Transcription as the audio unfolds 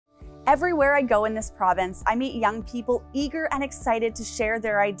Everywhere I go in this province, I meet young people eager and excited to share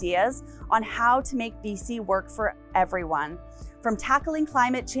their ideas on how to make BC work for everyone. From tackling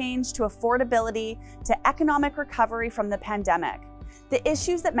climate change to affordability to economic recovery from the pandemic. The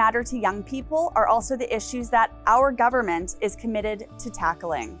issues that matter to young people are also the issues that our government is committed to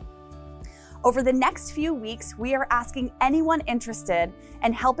tackling. Over the next few weeks, we are asking anyone interested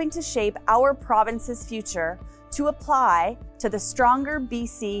in helping to shape our province's future to apply to the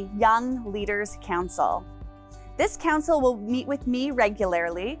StrongerBC Young Leaders Council. This council will meet with me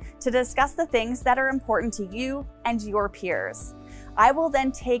regularly to discuss the things that are important to you and your peers. I will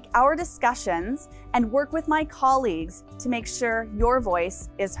then take our discussions and work with my colleagues to make sure your voice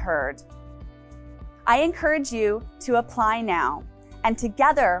is heard. I encourage you to apply now, and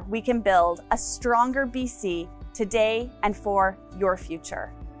together we can build a stronger BC today and for your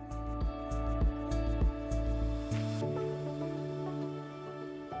future.